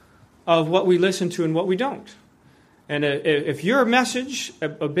rules of what we listen to and what we don't. And if your message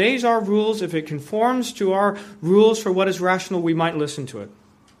obeys our rules, if it conforms to our rules for what is rational, we might listen to it.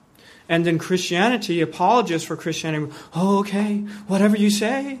 And then Christianity, apologists for Christianity, oh, okay, whatever you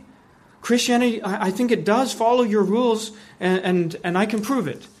say. Christianity, I think it does follow your rules, and I can prove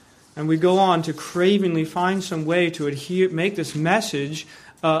it. And we go on to cravingly find some way to make this message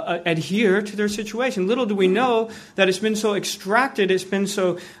adhere to their situation. Little do we know that it's been so extracted, it's been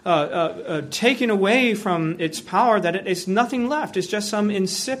so taken away from its power that it's nothing left. It's just some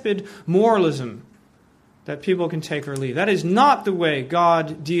insipid moralism that people can take or leave. That is not the way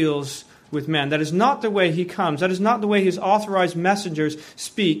God deals with men. That is not the way He comes. That is not the way His authorized messengers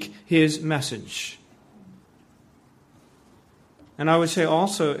speak His message. And I would say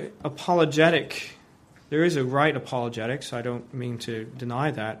also apologetic. There is a right apologetics. I don't mean to deny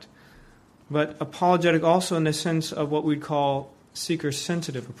that. But apologetic also in the sense of what we'd call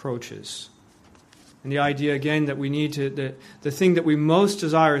seeker-sensitive approaches. And the idea, again, that we need to, the thing that we most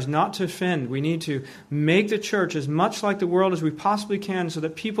desire is not to offend. We need to make the church as much like the world as we possibly can so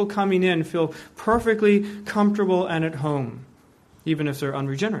that people coming in feel perfectly comfortable and at home, even if they're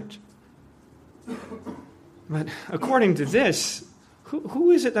unregenerate. But according to this, who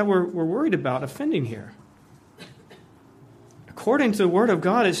is it that we're worried about offending here? According to the Word of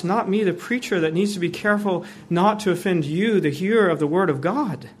God, it's not me, the preacher, that needs to be careful not to offend you, the hearer of the Word of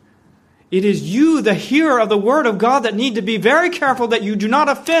God. It is you, the hearer of the Word of God, that need to be very careful that you do not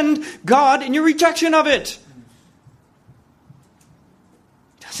offend God in your rejection of it.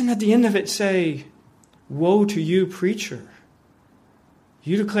 Doesn't at the end of it say, "Woe to you, preacher.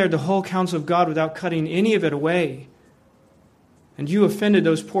 You declared the whole counsel of God without cutting any of it away. And you offended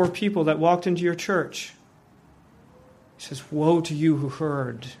those poor people that walked into your church." He says, "Woe to you who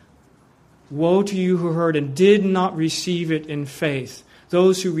heard. Woe to you who heard and did not receive it in faith.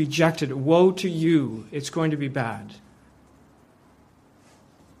 Those who rejected it, woe to you. It's going to be bad."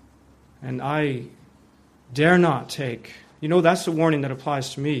 And I dare not take, that's the warning that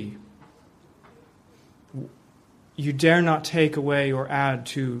applies to me. You dare not take away or add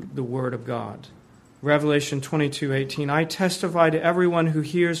to the Word of God. Revelation 22:18, "I testify to everyone who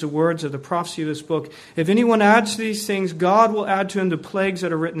hears the words of the prophecy of this book. If anyone adds to these things, God will add to him the plagues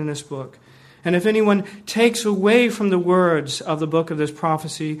that are written in this book. And if anyone takes away from the words of the book of this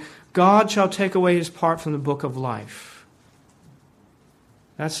prophecy, God shall take away his part from the book of life."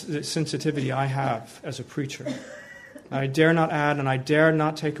 That's the sensitivity I have as a preacher. I dare not add and I dare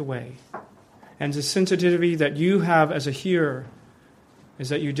not take away. And the sensitivity that you have as a hearer is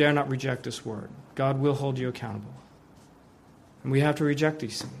that you dare not reject this word. God will hold you accountable. And we have to reject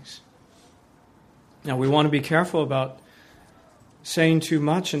these things. Now, we want to be careful about saying too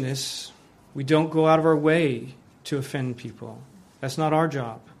much in this. We don't go out of our way to offend people. That's not our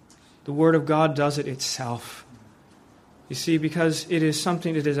job. The Word of God does it itself. You see, because it is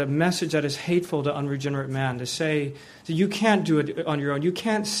a message that is hateful to unregenerate man, to say that you can't do it on your own. You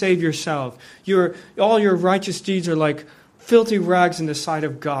can't save yourself. All your righteous deeds are like filthy rags in the sight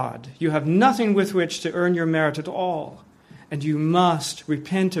of God. You have nothing with which to earn your merit at all. And you must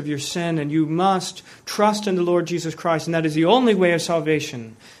repent of your sin, and you must trust in the Lord Jesus Christ. And that is the only way of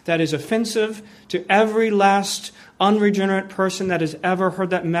salvation. That is offensive to every last unregenerate person that has ever heard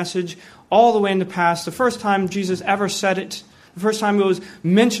that message all the way in the past. The first time Jesus ever said it, the first time it was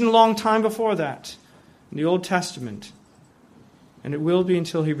mentioned a long time before that in the Old Testament. And it will be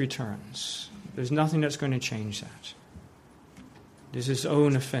until he returns. There's nothing that's going to change that. It is his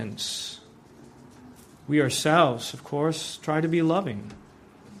own offense. We ourselves, of course, try to be loving.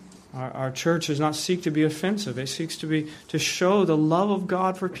 Our church does not seek to be offensive. It seeks to show the love of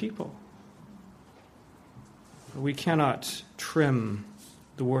God for people. We cannot trim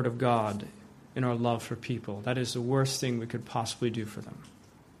the Word of God in our love for people. That is the worst thing we could possibly do for them.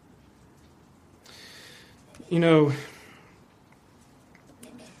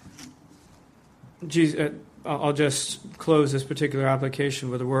 I'll just close this particular application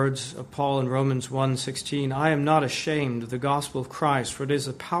with the words of Paul in Romans 1:16. "I am not ashamed of the gospel of Christ, for it is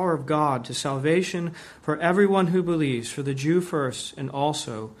the power of God to salvation for everyone who believes, for the Jew first and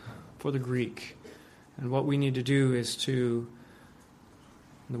also for the Greek." And what we need to do is to,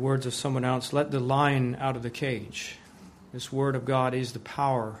 in the words of someone else, let the lion out of the cage. This Word of God is the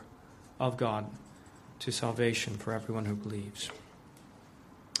power of God to salvation for everyone who believes.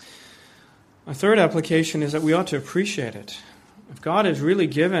 A third application is that we ought to appreciate it. If God has really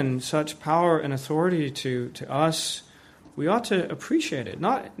given such power and authority to us, we ought to appreciate it.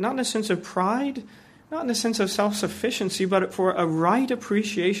 Not in a sense of pride, not in a sense of self-sufficiency, but for a right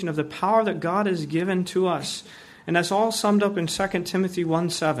appreciation of the power that God has given to us. And that's all summed up in 2 Timothy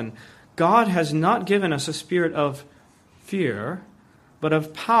 1:7. God has not given us a spirit of fear, but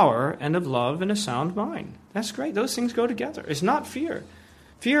of power and of love and a sound mind. That's great. Those things go together. It's not fear.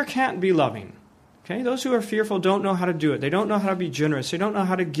 Fear can't be loving. Okay? Those who are fearful don't know how to do it. They don't know how to be generous. They don't know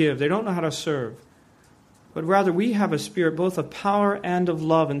how to give. They don't know how to serve. But rather, we have a spirit both of power and of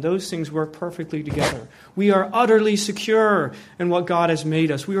love, and those things work perfectly together. We are utterly secure in what God has made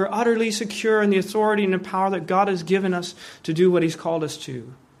us. We are utterly secure in the authority and the power that God has given us to do what He's called us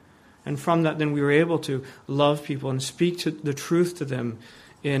to. And from that, then we are able to love people and speak to the truth to them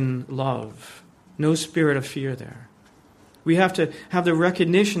in love. No spirit of fear there. We have to have the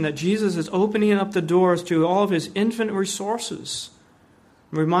recognition that Jesus is opening up the doors to all of His infinite resources.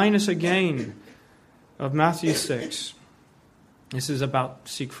 Remind us again of Matthew 6. This is about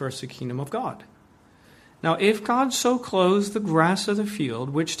seek first the kingdom of God. Now, if God so clothes the grass of the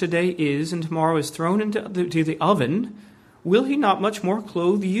field, which today is and tomorrow is thrown into the oven, will he not much more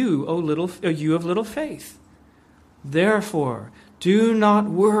clothe you, you of little faith? Therefore, do not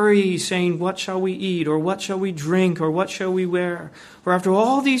worry, saying, what shall we eat, or what shall we drink, or what shall we wear? For after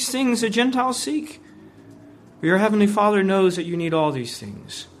all these things the Gentiles seek. For your heavenly Father knows that you need all these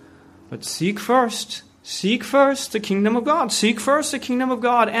things. But seek first the kingdom of God. Seek first the kingdom of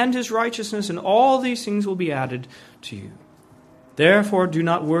God and his righteousness, and all these things will be added to you. Therefore, do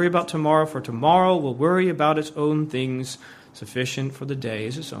not worry about tomorrow, for tomorrow will worry about its own things. Sufficient for the day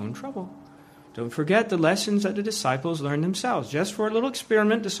is its own trouble. Don't forget the lessons that the disciples learned themselves. Just for a little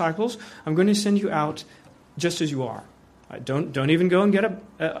experiment, disciples, I'm going to send you out just as you are. Don't even go and get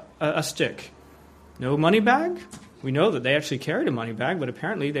a stick. No money bag. We know that they actually carried a money bag, but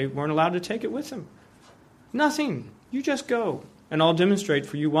apparently they weren't allowed to take it with them. Nothing. You just go, and I'll demonstrate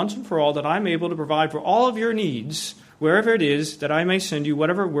for you once and for all that I'm able to provide for all of your needs, wherever it is, that I may send you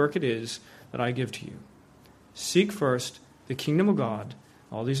whatever work it is that I give to you. Seek first the kingdom of God.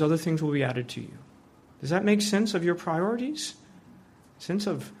 All these other things will be added to you. Does that make sense of your priorities? Sense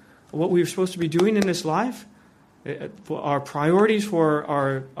of what we're supposed to be doing in this life? Our priorities for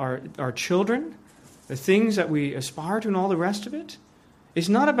our children? The things that we aspire to and all the rest of it? It's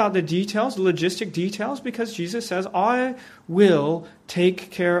not about the details, the logistic details, because Jesus says, I will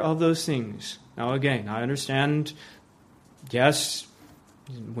take care of those things. Now again, I understand, yes,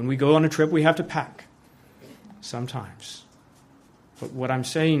 when we go on a trip we have to pack. Sometimes. But what I'm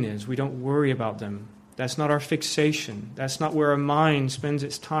saying is we don't worry about them. That's not our fixation. That's not where our mind spends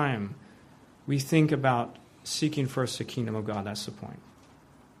its time. We think about seeking first the kingdom of God. That's the point.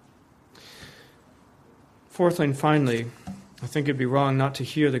 Fourthly and finally, I think it'd be wrong not to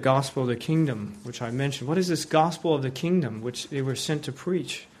hear the gospel of the kingdom, which I mentioned. What is this gospel of the kingdom which they were sent to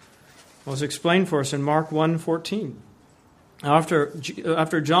preach? Well, it's explained for us in Mark 1:14.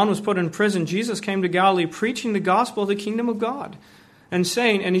 After John was put in prison, Jesus came to Galilee preaching the gospel of the kingdom of God. And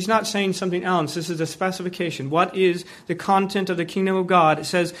saying, and he's not saying something else, this is a specification. What is the content of the kingdom of God? It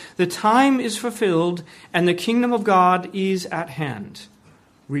says, the time is fulfilled and the kingdom of God is at hand.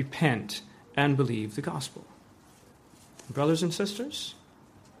 Repent and believe the gospel. Brothers and sisters,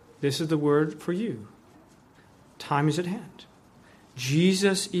 this is the word for you. Time is at hand.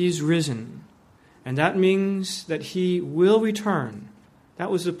 Jesus is risen. And that means that he will return. That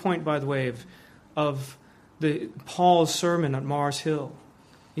was the point, by the way, of Paul's sermon at Mars Hill.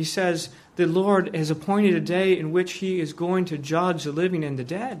 He says, the Lord has appointed a day in which he is going to judge the living and the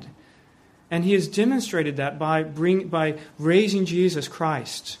dead. And he has demonstrated that by raising Jesus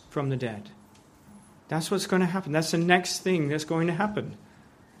Christ from the dead. That's what's going to happen. That's the next thing that's going to happen.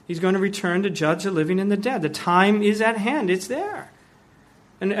 He's going to return to judge the living and the dead. The time is at hand. It's there.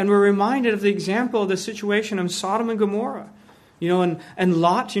 And we're reminded of the example of the situation of Sodom and Gomorrah. And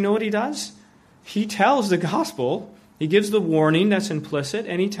Lot, you know what he does? He tells the gospel. He gives the warning that's implicit,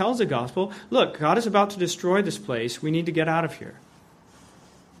 and he tells the gospel, look, God is about to destroy this place. We need to get out of here.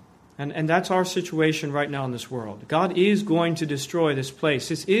 And that's our situation right now in this world. God is going to destroy this place.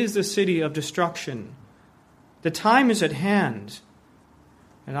 This is the city of destruction. The time is at hand.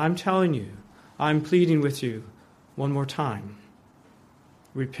 And I'm telling you, I'm pleading with you one more time.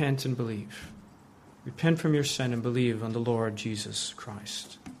 Repent and believe. Repent from your sin and believe on the Lord Jesus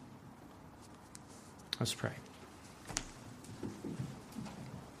Christ. Let's pray.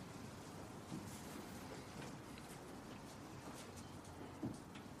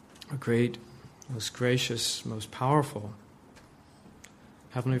 A great, most gracious, most powerful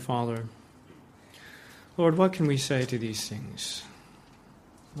Heavenly Father, Lord, what can we say to these things?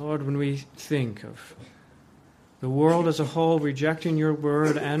 Lord, when we think of the world as a whole rejecting your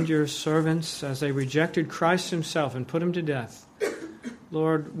word and your servants as they rejected Christ himself and put him to death,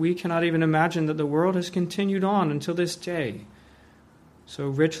 Lord, we cannot even imagine that the world has continued on until this day. So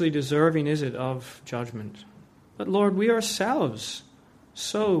richly deserving is it of judgment. But Lord, we ourselves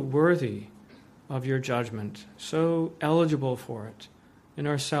so worthy of your judgment, so eligible for it in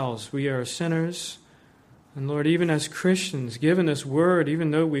ourselves. We are sinners. And Lord, even as Christians, given this word,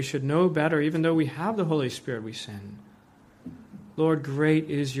 even though we should know better, even though we have the Holy Spirit, we sin. Lord, great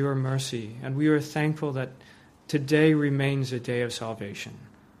is your mercy, and we are thankful that today remains a day of salvation.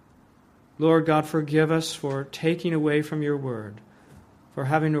 Lord God, forgive us for taking away from your word, for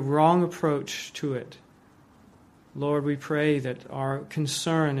having a wrong approach to it. Lord, we pray that our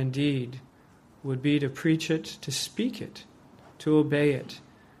concern indeed would be to preach it, to speak it, to obey it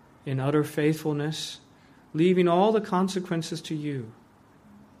in utter faithfulness, leaving all the consequences to you.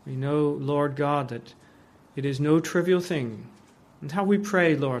 We know, Lord God, that it is no trivial thing. And how we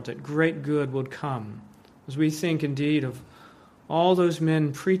pray, Lord, that great good would come as we think indeed of all those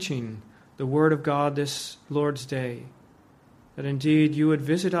men preaching the word of God this Lord's day. that indeed you would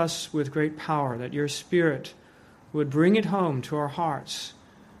visit us with great power, that your Spirit would bring it home to our hearts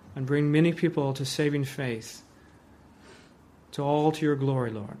and bring many people to saving faith, to your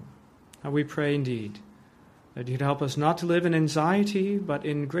glory, Lord. And we pray indeed that you'd help us not to live in anxiety, but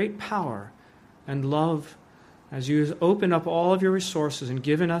in great power and love, as you open up all of your resources and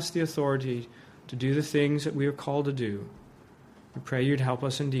given us the authority to do the things that we are called to do. We pray you'd help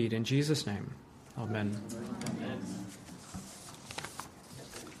us indeed. In Jesus' name, amen. Amen.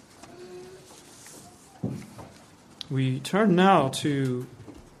 We turn now to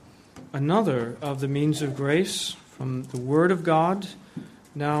another of the means of grace from the Word of God,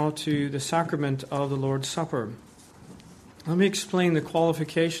 now to the sacrament of the Lord's Supper. Let me explain the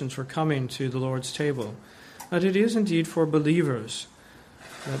qualifications for coming to the Lord's table. That it is indeed for believers.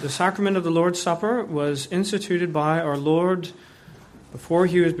 That the sacrament of the Lord's Supper was instituted by our Lord before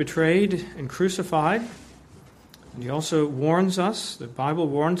he was betrayed and crucified. And he also warns us, the Bible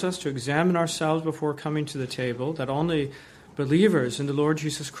warns us to examine ourselves before coming to the table, that only believers in the Lord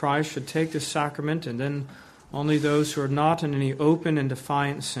Jesus Christ should take this sacrament, and then only those who are not in any open and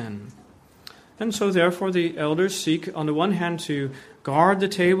defiant sin. And so therefore the elders seek on the one hand to guard the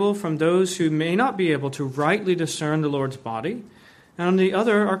table from those who may not be able to rightly discern the Lord's body, and on the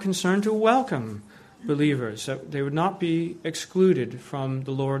other are concerned to welcome believers, that they would not be excluded from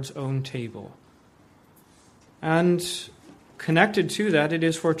the Lord's own table. And connected to that, it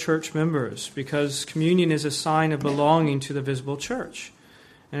is for church members, because communion is a sign of belonging to the visible church.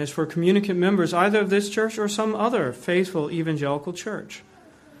 And it's for communicant members either of this church or some other faithful evangelical church.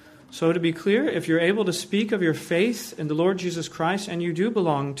 So to be clear, if you're able to speak of your faith in the Lord Jesus Christ and you do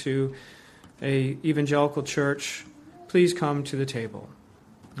belong to an evangelical church, please come to the table.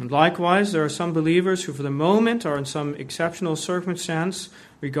 And likewise, there are some believers who for the moment are in some exceptional circumstance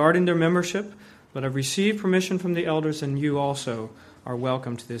regarding their membership, but have received permission from the elders, and you also are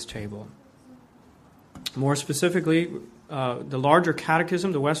welcome to this table. More specifically, the larger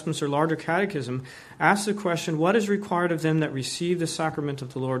catechism, the Westminster Larger Catechism, asks the question, what is required of them that receive the sacrament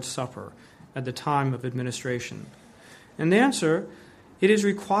of the Lord's Supper at the time of administration? And the answer, it is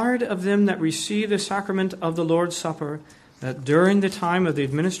required of them that receive the sacrament of the Lord's Supper that during the time of the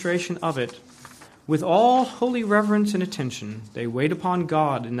administration of it, with all holy reverence and attention, they wait upon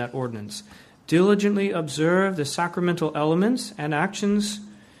God in that ordinance, diligently observe the sacramental elements and actions,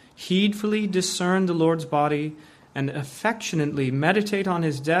 heedfully discern the Lord's body, and affectionately meditate on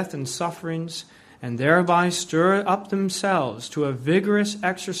his death and sufferings, and thereby stir up themselves to a vigorous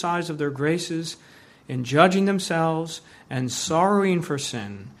exercise of their graces in judging themselves and sorrowing for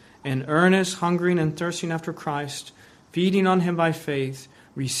sin, in earnest hungering and thirsting after Christ, feeding on him by faith,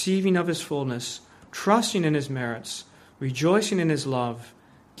 receiving of his fullness, trusting in his merits, rejoicing in his love,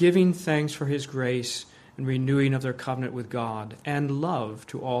 giving thanks for his grace, and renewing of their covenant with God, and love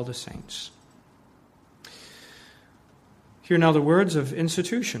to all the saints. Hear now the words of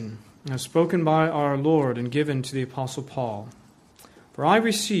institution, as spoken by our Lord and given to the Apostle Paul. For I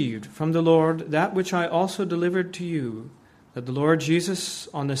received from the Lord that which I also delivered to you, that the Lord Jesus,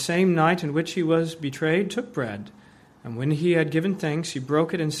 on the same night in which he was betrayed, took bread, and when he had given thanks, he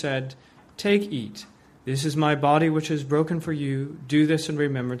broke it and said, Take, eat. This is my body which is broken for you. Do this in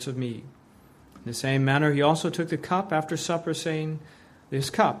remembrance of me. In the same manner he also took the cup after supper, saying, This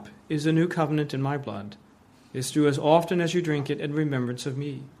cup is the new covenant in my blood. This do as often as you drink it in remembrance of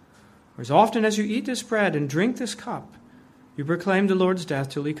me. For as often as you eat this bread and drink this cup, you proclaim the Lord's death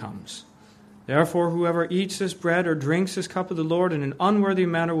till he comes. Therefore, whoever eats this bread or drinks this cup of the Lord in an unworthy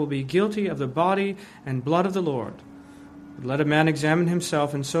manner will be guilty of the body and blood of the Lord. But let a man examine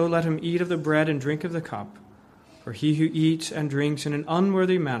himself, and so let him eat of the bread and drink of the cup. For he who eats and drinks in an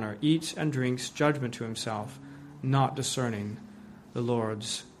unworthy manner eats and drinks judgment to himself, not discerning the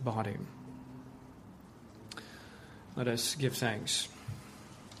Lord's body. Let us give thanks.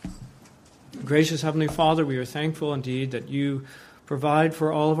 Gracious Heavenly Father, we are thankful indeed that you provide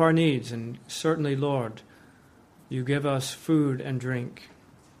for all of our needs, and certainly, Lord, you give us food and drink.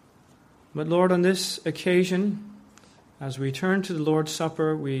 But Lord, on this occasion, as we turn to the Lord's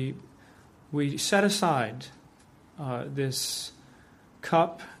Supper, we set aside this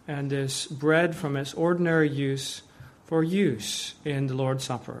cup and this bread from its ordinary use for use in the Lord's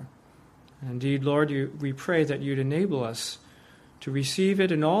Supper. And indeed, Lord, we pray that you'd enable us to receive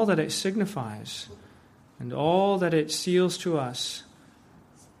it in all that it signifies and all that it seals to us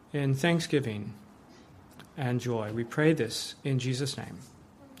in thanksgiving and joy. We pray this in Jesus' name.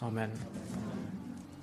 Amen.